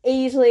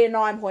easily a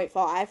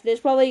 9.5. There's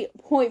probably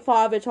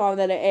 0.5 of the time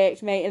that it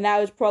irked me, and that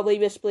was probably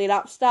the split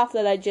up stuff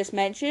that I just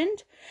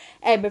mentioned,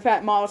 and the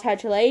fact Miles had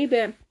to leave.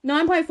 But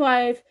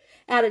 9.5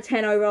 out of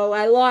 10 overall.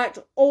 I liked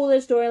all the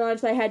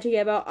storylines they had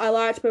together. I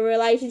liked the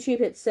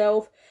relationship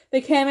itself.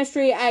 The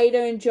chemistry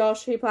Ada and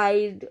Josh, who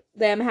played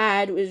them,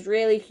 had was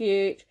really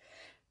cute.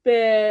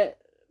 The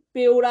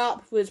build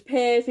up was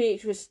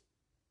perfect. Was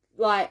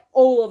like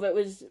all of it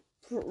was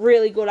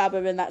really good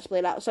other than that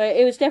split up. So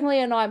it was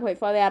definitely a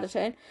 9.5 out of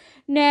 10.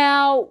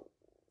 Now,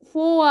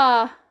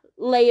 for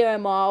Leah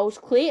and Miles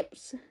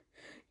clips,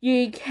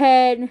 you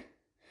can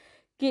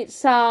get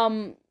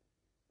some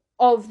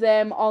of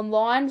them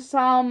online.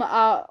 Some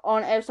are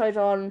on episodes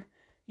on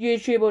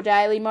YouTube or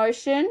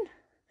Dailymotion,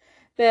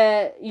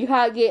 but you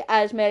can't get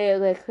as many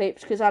of the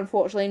clips because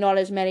unfortunately not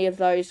as many of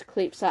those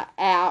clips are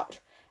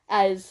out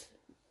as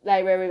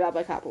they were with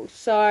other couples.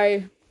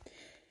 So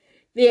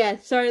yeah,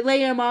 so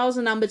Leah and Miles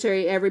are number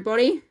 2,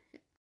 everybody.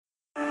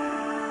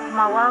 In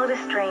my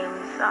wildest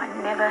dreams, I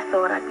never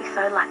thought I'd be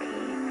so lucky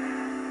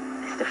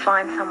as to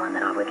find someone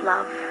that I would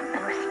love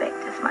and respect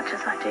as much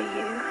as I do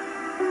you.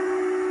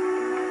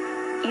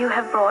 You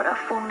have brought a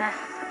fullness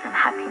and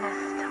happiness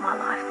to my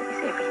life that is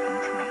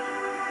everything to me.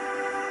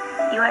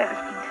 You are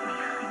everything to me,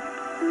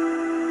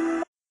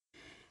 Flynn.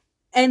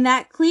 And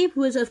that clip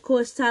was, of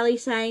course, Sally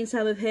saying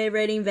some of her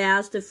reading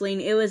vows to Flynn.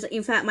 It was,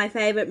 in fact, my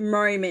favourite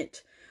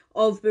moment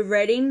of the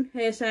reading,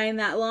 her saying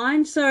that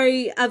line.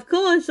 So, of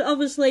course,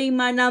 obviously,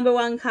 my number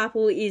 1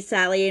 couple is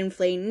Sally and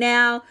Flynn.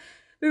 Now,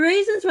 The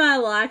reasons why I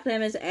like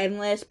them is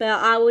endless, but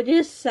I will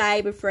just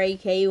say the 3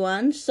 key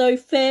ones. So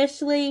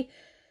firstly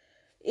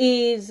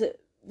is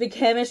the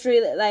chemistry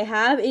that they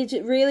have. It's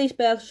really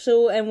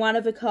special and one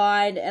of a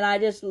kind, and I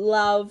just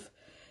love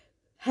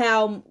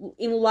how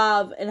in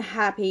love and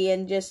happy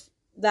and just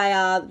they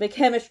are. The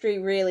chemistry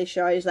really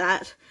shows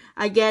that.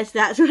 I guess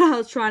that's what I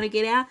was trying to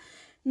get at.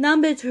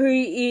 Number 2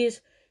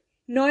 is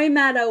no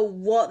matter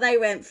what they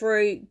went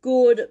through,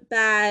 good,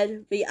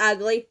 bad, the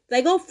ugly,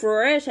 they got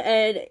through it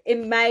and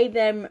it made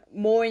them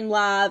more in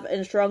love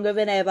and stronger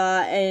than ever.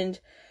 And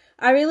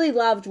I really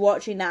loved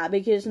watching that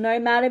because no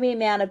matter the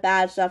amount of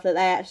bad stuff that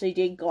they actually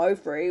did go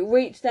through,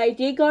 which they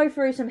did go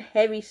through some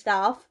heavy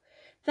stuff,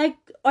 they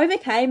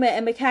overcame it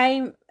and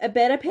became a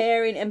better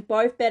pairing and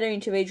both better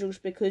individuals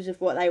because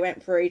of what they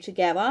went through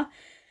together.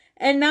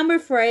 And number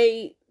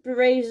 3, the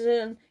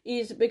reason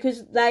is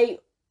because they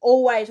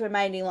always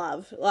remained in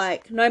love.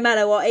 Like, no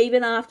matter what,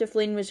 even after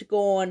Flynn was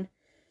gone,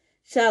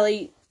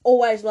 Sally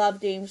always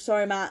loved him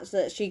so much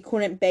that she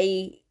couldn't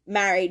be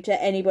married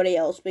to anybody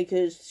else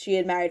because she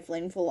had married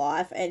Flynn for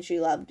life and she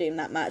loved him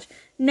that much.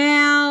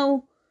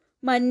 Now,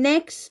 my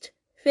next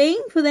thing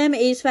for them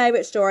is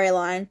favourite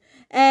storyline.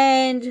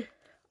 And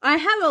I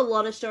have a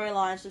lot of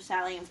storylines of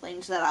Sally and Flynn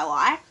that I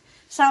like.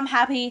 Some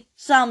happy,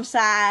 some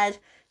sad,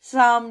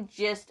 some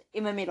just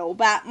in the middle.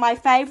 But my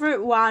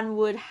favourite one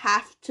would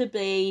have to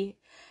be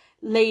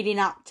leading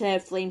up to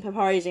Flynn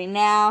proposing.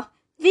 Now,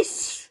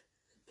 this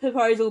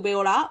proposal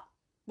build-up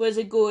was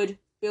a good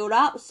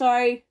build-up.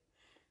 So,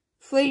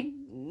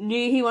 Flynn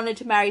knew he wanted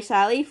to marry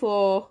Sally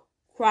for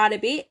quite a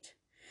bit.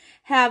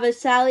 However,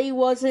 Sally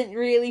wasn't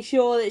really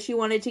sure that she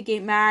wanted to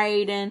get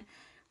married, and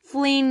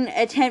Flynn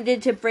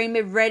attempted to bring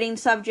the wedding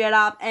subject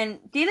up and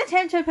did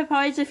attempt to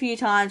propose a few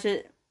times,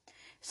 but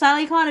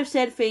Sally kind of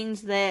said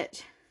things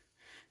that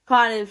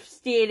kind of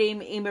steered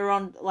him in the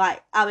wrong,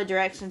 other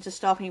directions to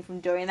stop him from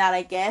doing that,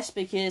 I guess,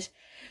 because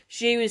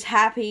she was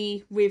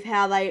happy with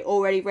how they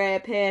already were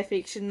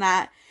perfect and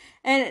that.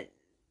 And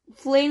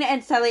Flynn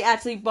and Sally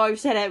actually both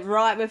said it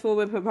right before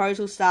the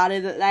proposal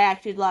started that they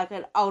acted like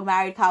an old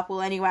married couple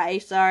anyway,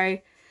 so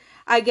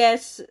I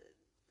guess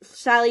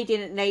Sally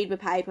didn't need the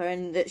paper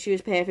and that she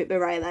was perfect the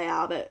way they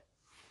are, but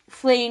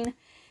Flynn,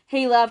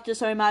 he loved her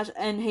so much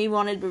and he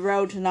wanted the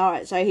world to know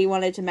it, so he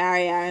wanted to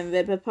marry her, and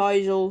the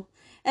proposal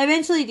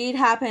eventually did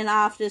happen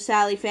after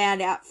Sally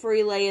found out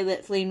through Leah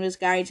that Flynn was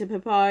going to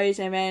propose,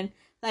 and then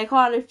they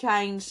kind of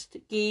changed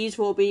gears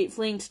for a bit.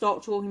 Flynn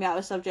stopped talking about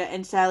the subject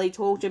and Sally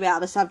talked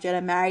about the subject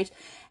of marriage.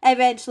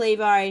 Eventually,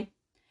 though,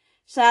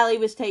 Sally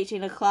was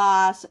teaching a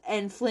class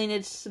and Flynn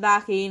had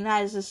snuck in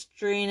as a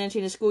student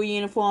in a school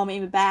uniform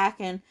in the back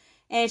and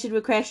answered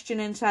the question,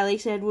 and Sally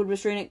said would the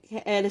student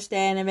care to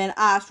stand, and then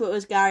asked what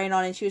was going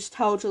on, and she was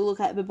told to look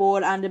at the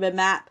board under the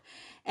map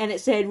and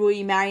it said, "Will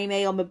you marry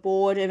me?" on the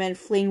board, and then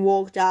Flynn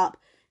walked up,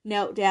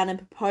 knelt down and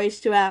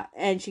proposed to her,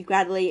 and she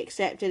gladly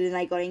accepted and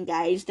they got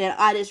engaged, and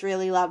I just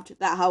really loved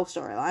that whole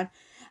storyline.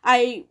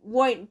 I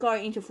won't go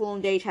into full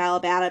detail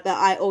about it, but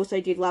I also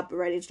did love the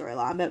wedding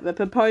storyline, but the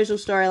proposal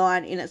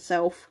storyline in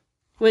itself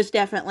was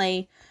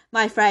definitely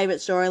my favourite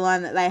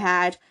storyline that they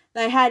had.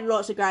 They had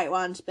lots of great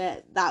ones,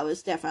 but that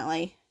was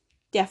definitely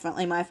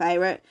my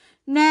favourite.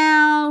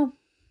 Now,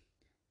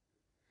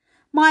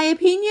 my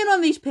opinion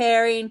on this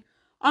pairing,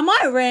 I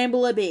might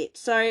ramble a bit,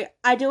 so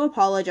I do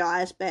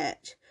apologise,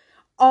 but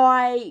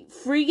I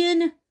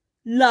friggin'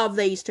 love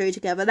these two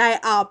together. They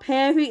are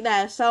perfect, they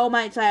are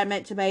soulmates they are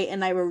meant to be,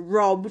 and they were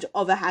robbed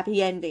of a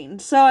happy ending.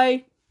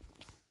 So,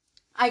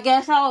 I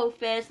guess I'll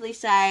firstly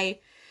say,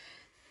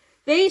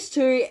 these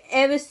two,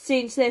 ever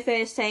since their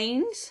first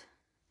scenes,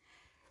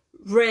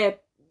 were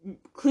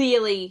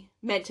clearly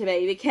meant to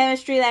be. The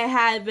chemistry they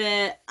had,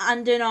 the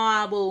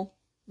undeniable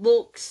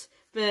looks,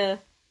 the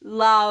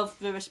love,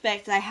 the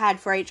respect they had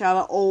for each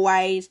other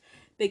always,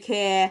 the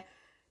care.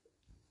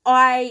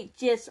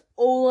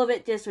 All of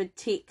it just with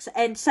ticks.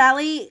 And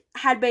Sally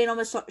had been on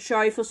the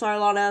show for so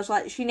long, I was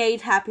like, she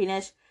needs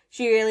happiness.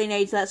 She really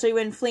needs that. So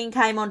when Flynn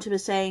came onto the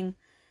scene,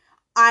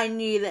 I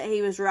knew that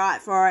he was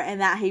right for her and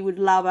that he would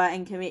love her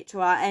and commit to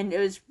her. And it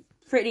was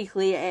pretty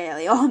clear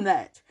early on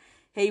that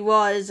he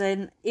was,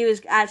 and it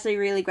was actually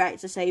really great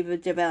to see the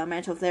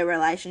development of their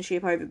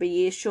relationship over the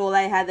years. Sure,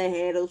 they had their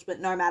hurdles, but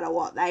no matter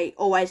what, they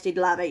always did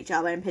love each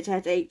other and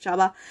protect each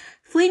other.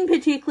 Flynn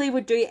particularly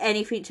would do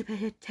anything to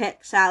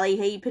protect Sally.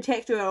 He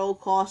protected her at all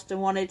costs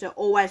and wanted to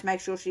always make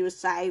sure she was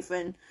safe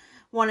and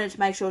wanted to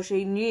make sure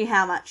she knew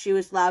how much she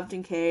was loved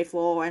and cared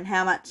for and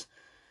how much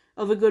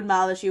of a good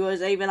mother she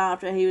was. Even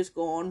after he was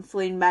gone,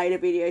 Flynn made a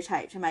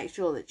videotape to make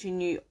sure that she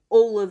knew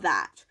all of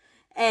that.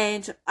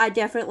 And I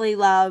definitely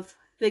love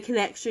the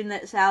connection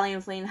that Sally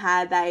and Flynn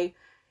had. They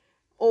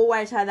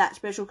always had that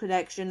special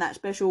connection, that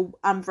special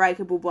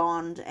unbreakable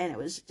bond, and it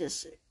was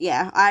just,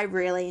 I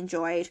really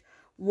enjoyed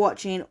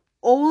watching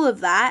all of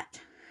that.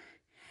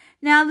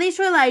 Now, this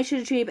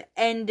relationship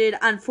ended,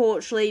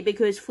 unfortunately,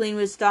 because Flynn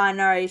was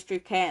diagnosed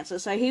with cancer.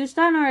 So he was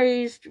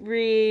diagnosed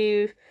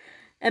with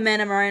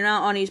amenorrhea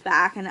on his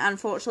back, and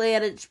unfortunately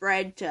it had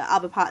spread to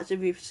other parts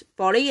of his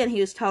body, and he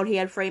was told he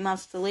had 3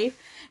 months to live.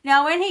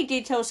 Now, when he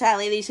did tell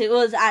Sally this, it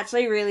was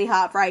actually really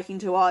heartbreaking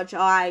to watch.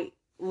 I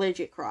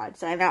legit cried.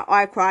 So now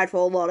I cried for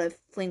a lot of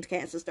Flynn's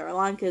cancer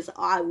storyline because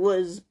I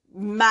was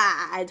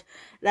mad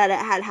that it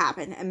had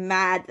happened and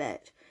mad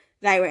that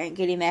they weren't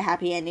getting their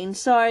happy ending.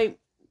 So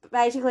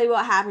basically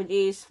what happened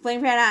is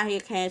Flynn found out he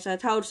had cancer,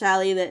 told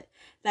Sally that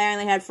they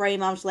only had 3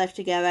 months left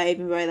together,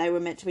 even though they were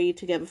meant to be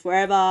together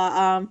forever.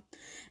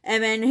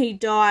 And then he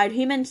died.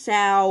 Him and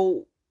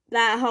Sal,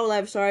 that whole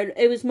episode,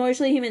 it was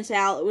mostly him and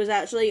Sal. It was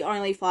actually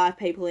only 5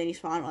 people in his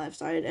final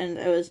episode, and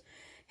it was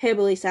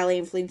heavily Sally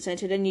and Flynn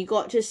centered, and you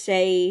got to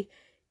see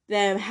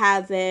them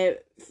have their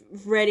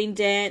wedding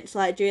dance,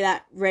 like do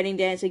that wedding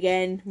dance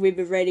again with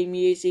the wedding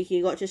music.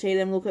 You got to see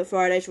them look at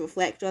photos,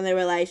 reflect on their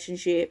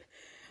relationship,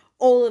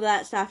 all of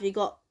that stuff. You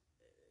got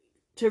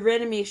to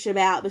reminisce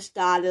about the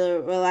start of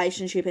the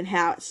relationship and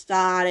how it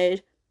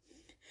started.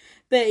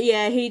 But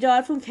yeah, he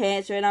died from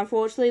cancer, and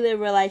unfortunately the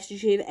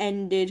relationship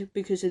ended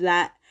because of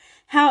that.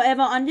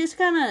 However, I'm just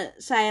gonna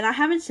say, and I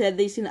haven't said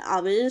this in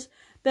others,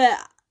 but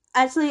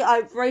actually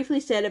I briefly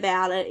said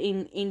about it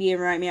in Indian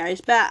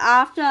Romeos, but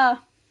after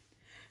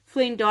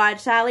Flynn died,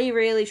 Sally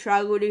really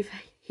struggled with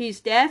his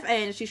death,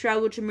 and she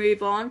struggled to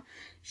move on.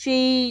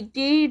 She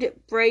did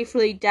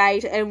briefly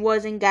date and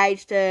was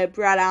engaged to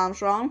Brad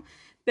Armstrong,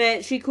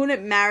 but she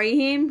couldn't marry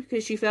him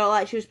because she felt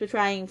like she was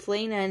betraying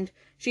Flynn, and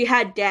she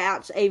had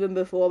doubts even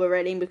before the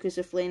wedding because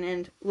of Flynn,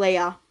 and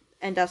Leah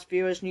and us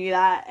viewers knew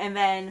that. And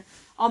then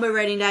on the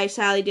wedding day,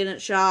 Sally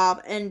didn't show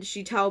up, and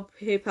she told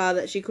Pippa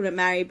that she couldn't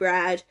marry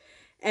Brad.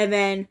 And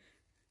then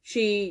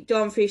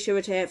Don Fisher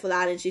returned for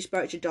that, and she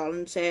spoke to Don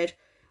and said,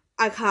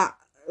 I can't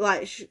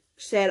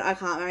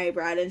marry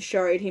Brad, and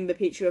showed him the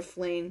picture of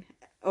Flynn,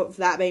 of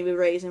that being the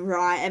reason,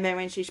 right? And then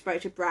when she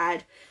spoke to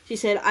Brad, she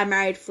said, I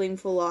married Flynn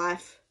for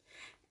life.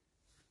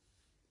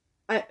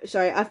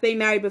 I've been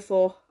married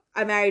before.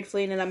 I married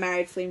Flynn, and I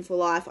married Flynn for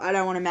life. I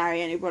don't want to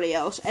marry anybody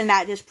else. And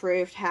that just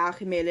proved how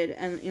committed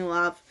and in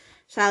love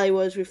Sally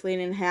was with Flynn,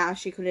 and how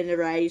she couldn't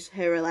erase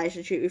her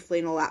relationship with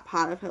Flynn or that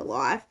part of her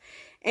life.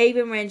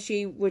 Even when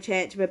she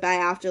returned to the Bay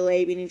after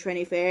leaving in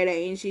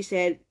 2013, she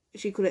said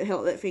she couldn't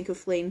help but think of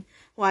Flynn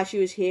while she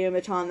was here and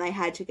the time they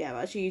had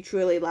together. She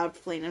truly loved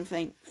Flynn,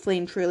 and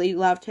Flynn truly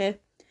loved her.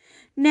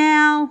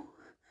 Now,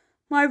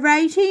 my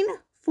rating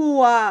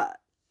for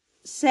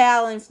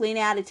Sal and Flynn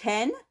out of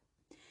 10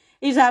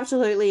 is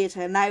absolutely a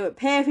 10. They were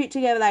perfect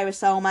together. They were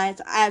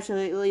soulmates. I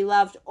absolutely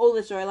loved all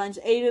the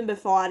storylines, even the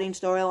fighting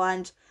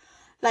storylines.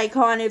 They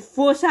kind of,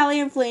 for Sally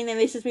and Flynn, and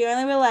this is the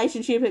only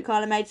relationship it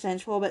kind of made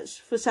sense for, but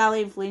for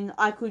Sally and Flynn,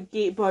 I could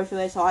get both of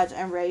their sides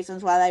and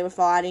reasons why they were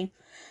fighting.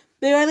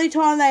 The only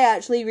time they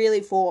actually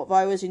really fought,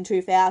 though, was in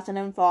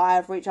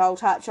 2005, which I'll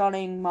touch on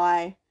in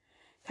my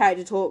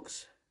Character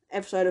Talks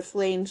episode of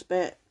Flynn's,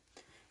 but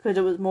because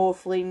it was more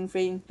Flynn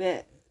thing,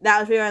 but that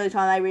was the only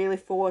time they really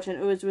fought,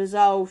 and it was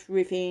resolved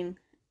within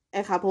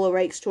a couple of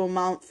weeks to a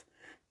month.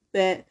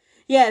 But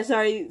yeah,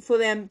 so for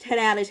them, 10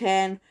 out of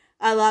 10.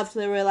 I loved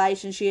the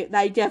relationship.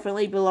 They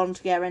definitely belonged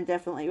together and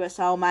definitely were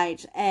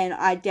soulmates, and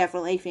I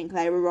definitely think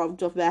they were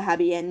robbed of their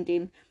happy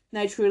ending.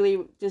 They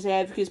truly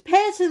deserved, because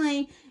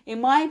personally,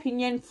 in my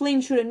opinion,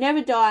 Flynn should have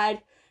never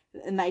died,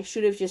 and they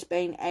should have just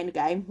been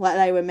endgame, like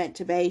they were meant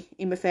to be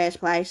in the first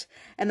place,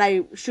 and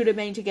they should have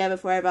been together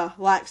forever,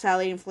 like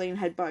Sally and Flynn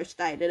had both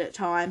stated at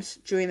times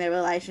during their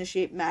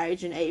relationship,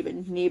 marriage, and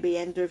even near the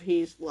end of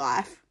his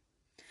life.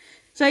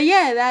 So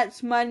yeah,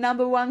 that's my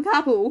number one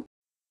couple.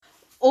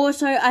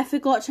 Also, I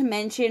forgot to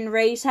mention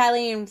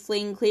Sally and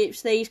Flynn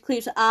clips. These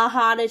clips are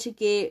harder to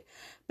get,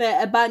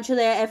 but a bunch of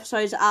their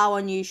episodes are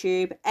on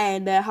YouTube,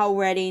 and their whole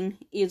wedding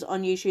is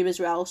on YouTube as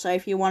well. So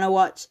if you want to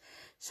watch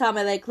some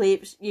of their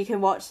clips, you can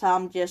watch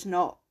some, just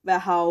not the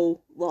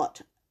whole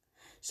lot.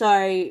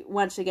 So,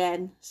 once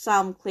again,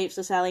 some clips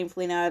of Sally and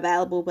Flynn are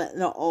available, but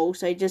not all.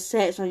 So just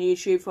search on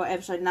YouTube for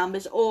episode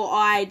numbers, or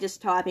I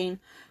just type in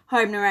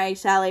Home Narray,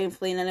 Sally and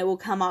Flynn, and it will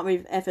come up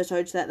with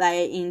episodes that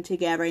they are in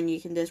together, and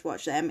you can just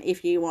watch them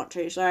if you want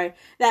to. So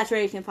that's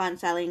where you can find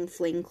Sally and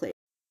Flynn clips.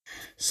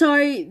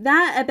 So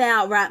that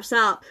about wraps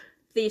up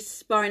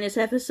this bonus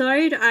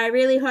episode. I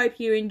really hope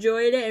you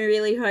enjoyed it, and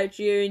really hope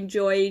you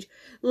enjoyed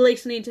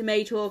listening to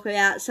me talk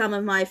about some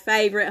of my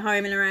favourite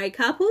Home and Array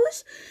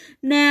couples.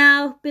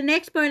 Now, the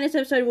next bonus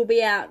episode will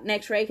be out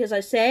next week, as I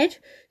said.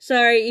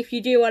 So if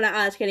you do want to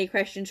ask any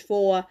questions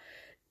for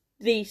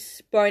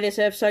this bonus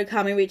episode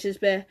coming, which is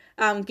the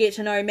Get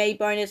to Know Me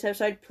bonus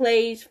episode,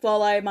 please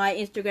follow my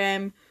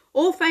Instagram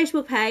or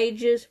Facebook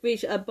pages,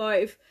 which are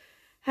both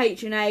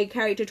H&A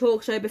Character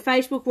Talk. So the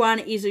Facebook one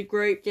is a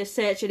group, just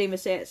search it in the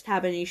search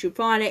tab and you should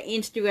find it.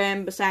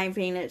 Instagram, the same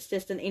thing, it's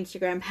just an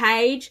Instagram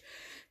page.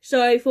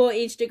 So for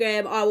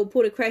Instagram, I will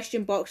put a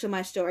question box in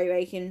my story where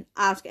you can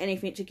ask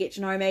anything to get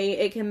to know me.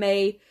 It can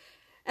be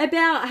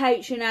about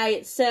H&A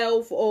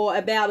itself, or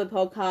about the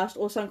podcast,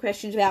 or some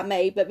questions about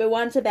me, but the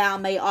ones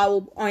about me, I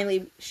will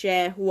only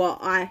share what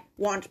I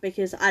want,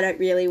 because I don't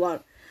really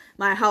want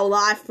my whole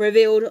life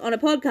revealed on a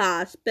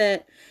podcast.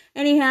 But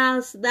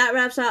anyhow, that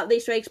wraps up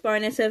this week's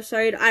bonus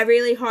episode. I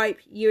really hope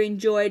you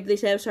enjoyed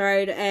this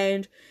episode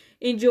and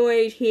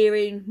enjoyed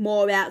hearing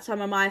more about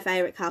some of my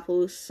favourite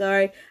couples.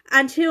 So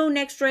until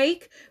next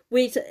week,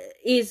 which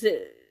is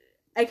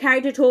A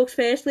Character Talks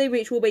Firstly,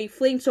 which will be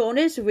Flynn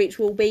Saunders, which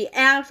will be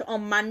out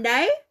on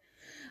Monday.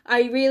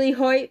 I really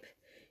hope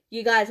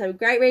you guys have a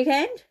great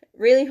weekend.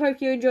 Really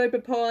hope you enjoyed the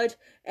pod,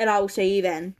 and I will see you then.